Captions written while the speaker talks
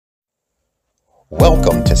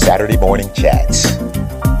Welcome to Saturday Morning Chats,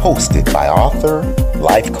 hosted by author,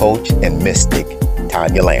 life coach, and mystic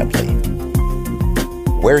Tanya Lampley,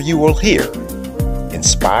 where you will hear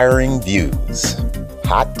inspiring views,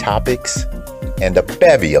 hot topics, and a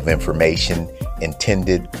bevy of information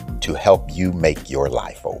intended to help you make your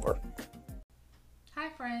life over. Hi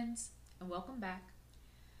friends, and welcome back.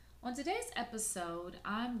 On today's episode,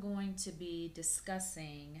 I'm going to be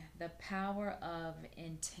discussing the power of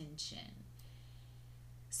intention.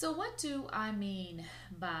 So what do I mean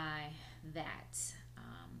by that?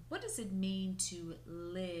 What does it mean to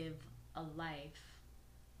live a life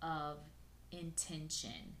of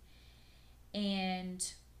intention? And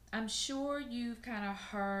I'm sure you've kind of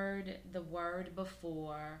heard the word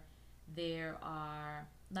before. There are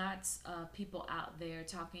lots of people out there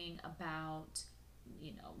talking about,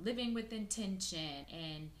 living with intention.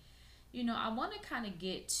 And, I want to kind of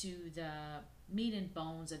get to the meat and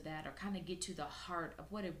bones of that, or kind of get to the heart of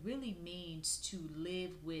what it really means to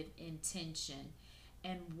live with intention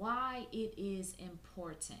and why it is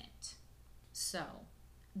important. So,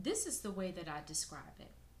 this is the way that I describe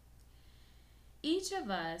it. Each of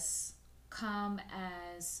us come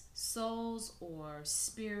as souls or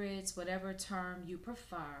spirits, whatever term you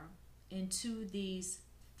prefer, into these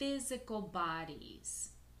physical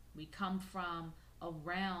bodies. We come from a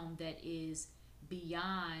realm that is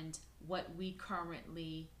beyond what we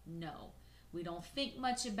currently know. We don't think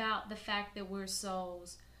much about the fact that we're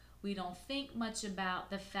souls. We don't think much about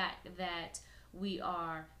the fact that we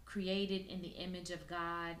are created in the image of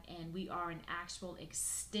God and we are an actual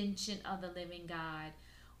extension of the living God.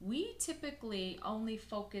 We typically only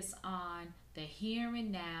focus on the here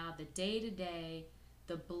and now, the day to day,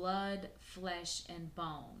 the blood, flesh, and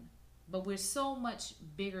bone. But we're so much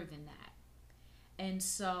bigger than that. And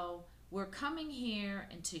so we're coming here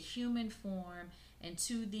into human form,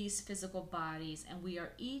 into these physical bodies, and we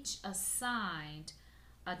are each assigned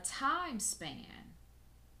a time span,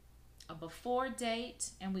 a before date,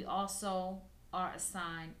 and we also are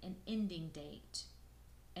assigned an ending date.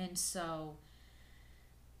 And so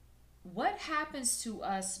what happens to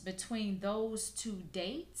us between those two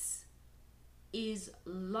dates is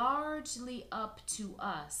largely up to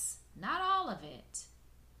us. Not all of it,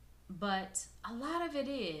 but a lot of it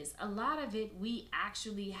is. A lot of it we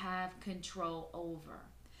actually have control over.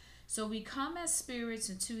 So we come as spirits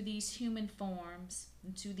into these human forms,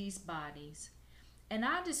 into these bodies, and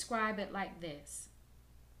I describe it like this.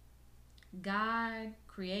 God,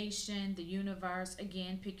 creation, the universe,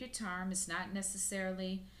 again, pick your term, it's not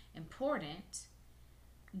necessarily important,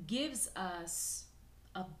 gives us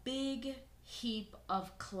a big heap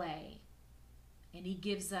of clay, and he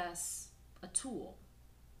gives us a tool.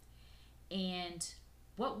 And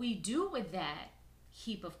what we do with that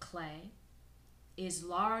heap of clay is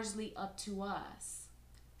largely up to us.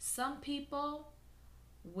 Some people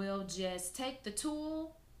will just take the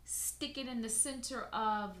tool, stick it in the center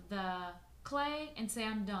of the clay, and say,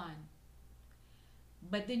 I'm done.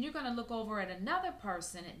 But then you're going to look over at another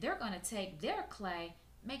person, and they're going to take their clay,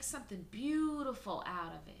 make something beautiful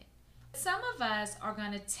out of it. Some of us are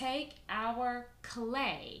going to take our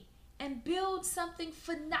clay and build something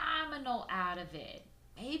phenomenal out of it.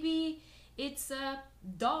 Maybe it's a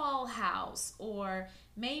dollhouse, or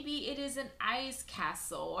maybe it is an ice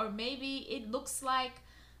castle, or maybe it looks like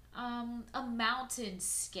a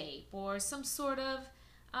mountainscape or some sort of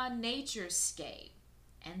naturescape.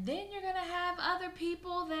 And then you're going to have other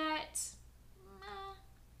people that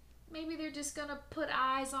maybe they're just going to put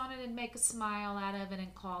eyes on it and make a smile out of it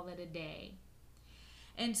and call it a day.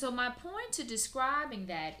 And so my point to describing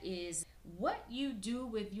that is what you do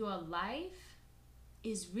with your life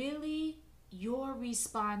is really your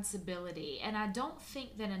responsibility. And I don't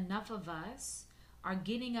think that enough of us are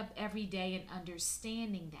getting up every day and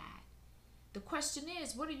understanding that. The question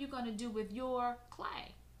is, what are you going to do with your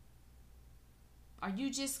clay? Are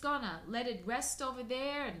you just going to let it rest over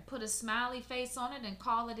there and put a smiley face on it and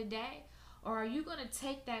call it a day? Or are you going to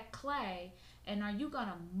take that clay and are you going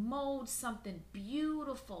to mold something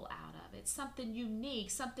beautiful out of it? Something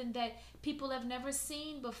unique, something that people have never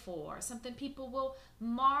seen before, something people will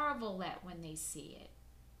marvel at when they see it.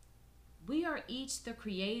 We are each the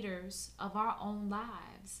creators of our own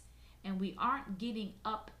lives, and we aren't getting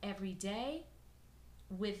up every day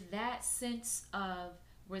with that sense of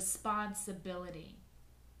responsibility.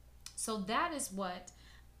 So that is what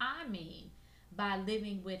I mean by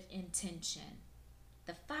living with intention.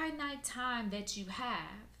 The finite time that you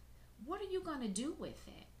have, what are you going to do with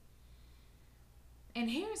it? And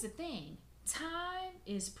here's the thing, time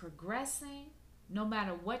is progressing no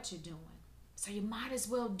matter what you're doing. So you might as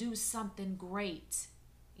well do something great,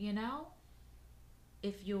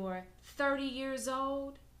 If you're 30 years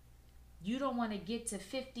old, you don't want to get to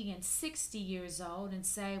 50 and 60 years old and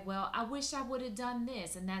say, well, I wish I would have done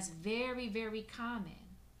this. And that's very, very common.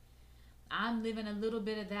 I'm living a little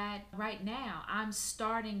bit of that right now. I'm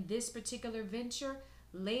starting this particular venture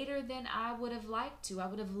later than I would have liked to. I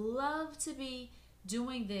would have loved to be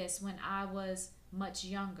doing this when I was much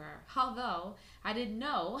younger, although I didn't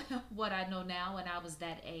know what I know now when I was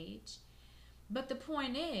that age. But the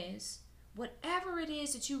point is, whatever it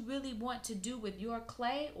is that you really want to do with your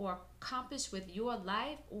clay or accomplish with your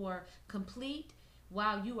life or complete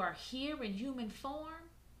while you are here in human form,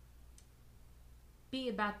 be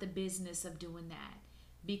about the business of doing that,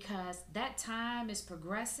 because that time is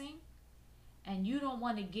progressing and you don't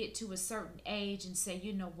want to get to a certain age and say,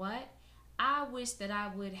 you know what, I wish that I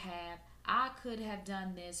could have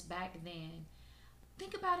done this back then.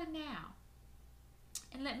 Think about it now.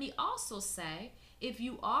 And let me also say, if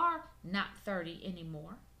you are not 30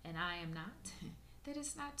 anymore, and I am not, that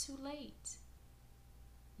it's not too late.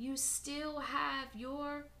 You still have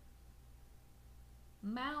your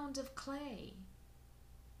mound of clay.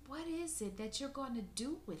 What is it that you're going to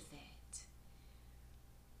do with it?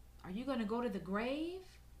 Are you going to go to the grave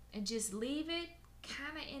and just leave it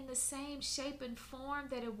kind of in the same shape and form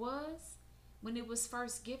that it was when it was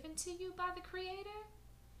first given to you by the Creator?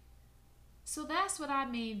 So that's what I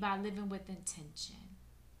mean by living with intention.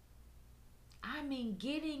 I mean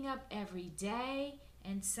getting up every day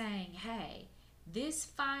and saying, hey, this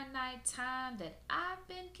finite time that I've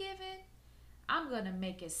been given, I'm going to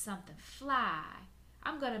make it something fly.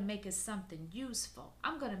 I'm going to make it something useful.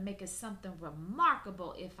 I'm going to make it something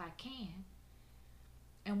remarkable if I can.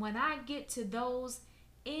 And when I get to those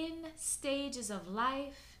end stages of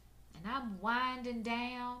life and I'm winding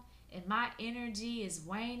down and my energy is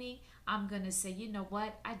waning, I'm going to say, you know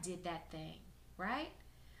what? I did that thing, right?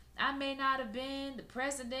 I may not have been the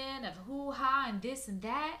president of hoo-ha and this and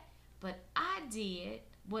that, but I did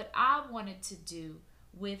what I wanted to do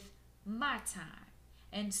with my time.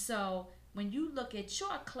 And so when you look at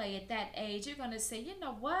your clay at that age, you're going to say, you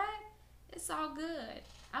know what? It's all good.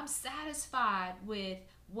 I'm satisfied with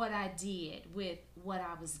what I did, with what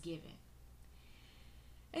I was given.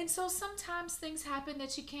 And so sometimes things happen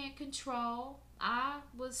that you can't control. I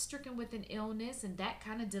was stricken with an illness, and that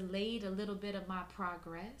kind of delayed a little bit of my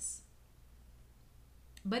progress.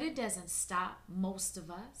 But it doesn't stop most of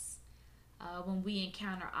us. When we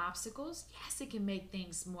encounter obstacles, yes, it can make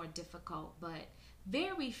things more difficult, but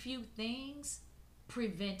very few things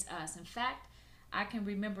prevent us. In fact, I can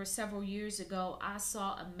remember several years ago, I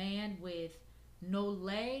saw a man with no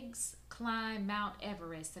legs climb Mount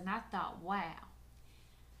Everest, and I thought, wow.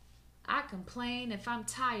 I complain if I'm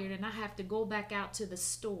tired and I have to go back out to the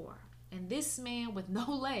store. And this man with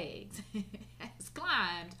no legs has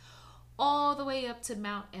climbed all the way up to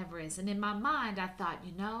Mount Everest. And in my mind, I thought,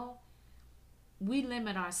 you know, we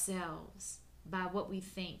limit ourselves by what we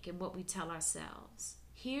think and what we tell ourselves.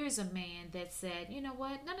 Here's a man that said, you know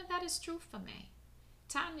what, none of that is true for me.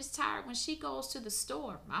 Tanya's tired when she goes to the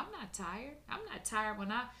store. I'm not tired. I'm not tired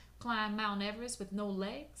when I climb Mount Everest with no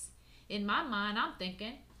legs. In my mind, I'm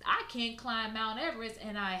thinking, I can't climb Mount Everest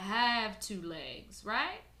and I have 2 legs,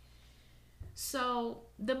 right? So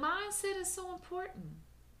the mindset is so important.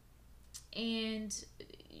 And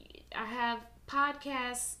I have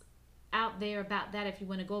podcasts out there about that if you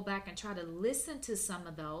want to go back and try to listen to some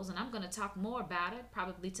of those. And I'm going to talk more about it,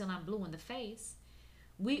 probably till I'm blue in the face.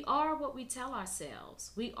 We are what we tell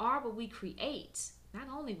ourselves. We are what we create, not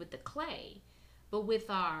only with the clay, but with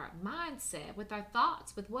our mindset, with our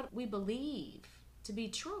thoughts, with what we believe to be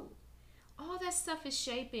true. All that stuff is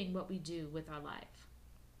shaping what we do with our life.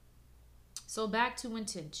 So back to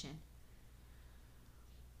intention.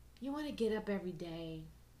 You want to get up every day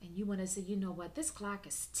and you want to say, you know what, this clock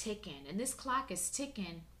is ticking, and this clock is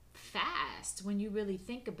ticking fast when you really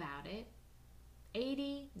think about it.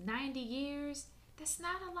 80, 90 years, that's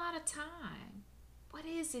not a lot of time. What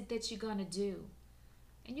is it that you're going to do?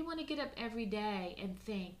 And you want to get up every day and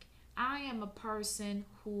think, I am a person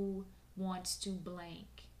who wants to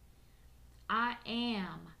blank. I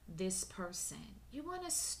am this person. You want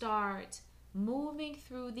to start moving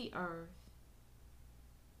through the earth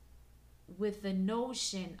with the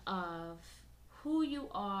notion of who you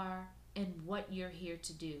are and what you're here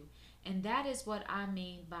to do. And that is what I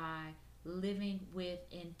mean by living with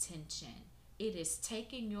intention. It is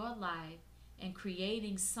taking your life and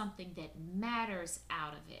creating something that matters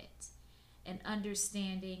out of it, and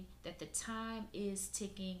understanding that the time is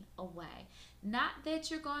ticking away. Not that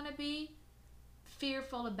you're going to be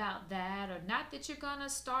fearful about that, or not that you're going to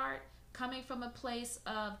start coming from a place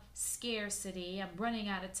of scarcity, I'm running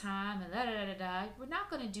out of time, and we're not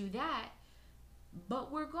going to do that.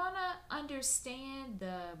 But we're going to understand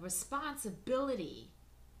the responsibility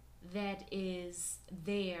that is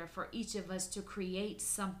there for each of us to create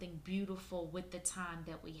something beautiful with the time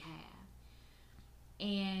that we have.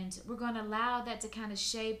 And we're going to allow that to kind of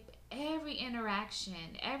shape every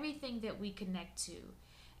interaction, everything that we connect to,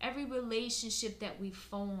 every relationship that we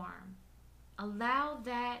form. Allow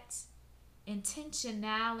that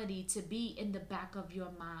intentionality to be in the back of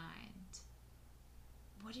your mind.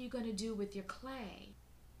 What are you going to do with your clay?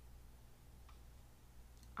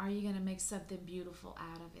 Are you going to make something beautiful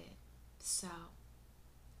out of it? So,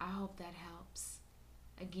 I hope that helps.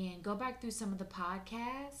 Again, go back through some of the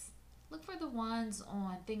podcasts. Look for the ones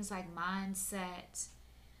on things like mindset.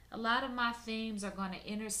 A lot of my themes are going to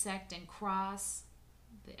intersect and cross.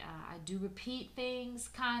 I do repeat things,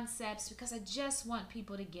 concepts, because I just want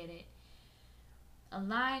people to get it.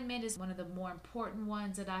 Alignment is one of the more important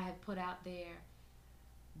ones that I have put out there.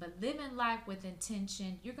 But living life with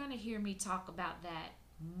intention, you're going to hear me talk about that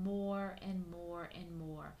more and more and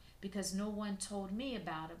more, because no one told me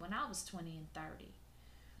about it when I was 20 and 30.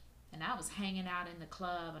 And I was hanging out in the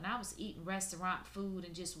club, and I was eating restaurant food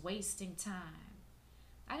and just wasting time.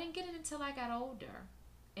 I didn't get it until I got older.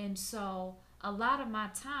 And so a lot of my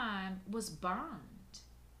time was burned.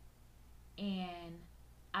 And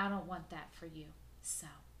I don't want that for you. So,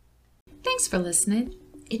 thanks for listening.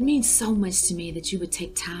 It means so much to me that you would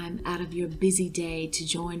take time out of your busy day to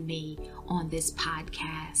join me on this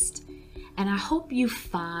podcast. And I hope you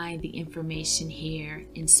find the information here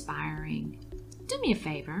inspiring. Do me a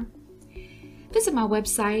favor. Visit my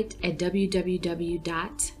website at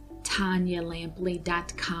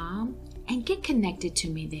www.tanyalampley.com and get connected to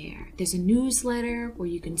me there. There's a newsletter where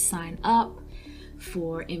you can sign up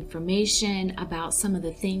for information about some of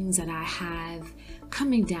the things that I have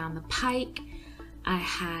coming down the pike. I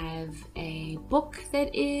have a book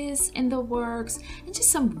that is in the works, and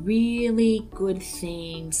just some really good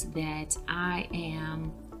things that I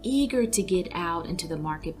am eager to get out into the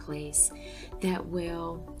marketplace that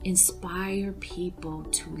will inspire people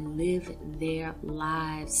to live their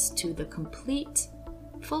lives to the complete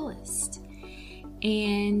fullest.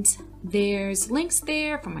 And there's links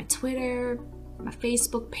there for my Twitter, my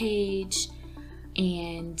Facebook page,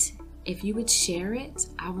 and if you would share it,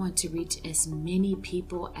 I want to reach as many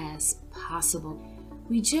people as possible.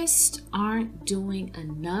 We just aren't doing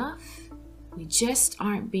enough. We just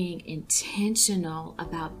aren't being intentional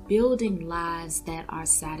about building lives that are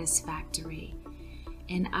satisfactory.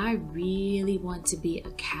 And I really want to be a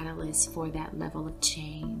catalyst for that level of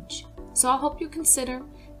change. So I hope you consider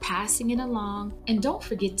passing it along. And don't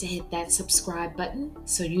forget to hit that subscribe button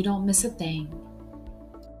so you don't miss a thing.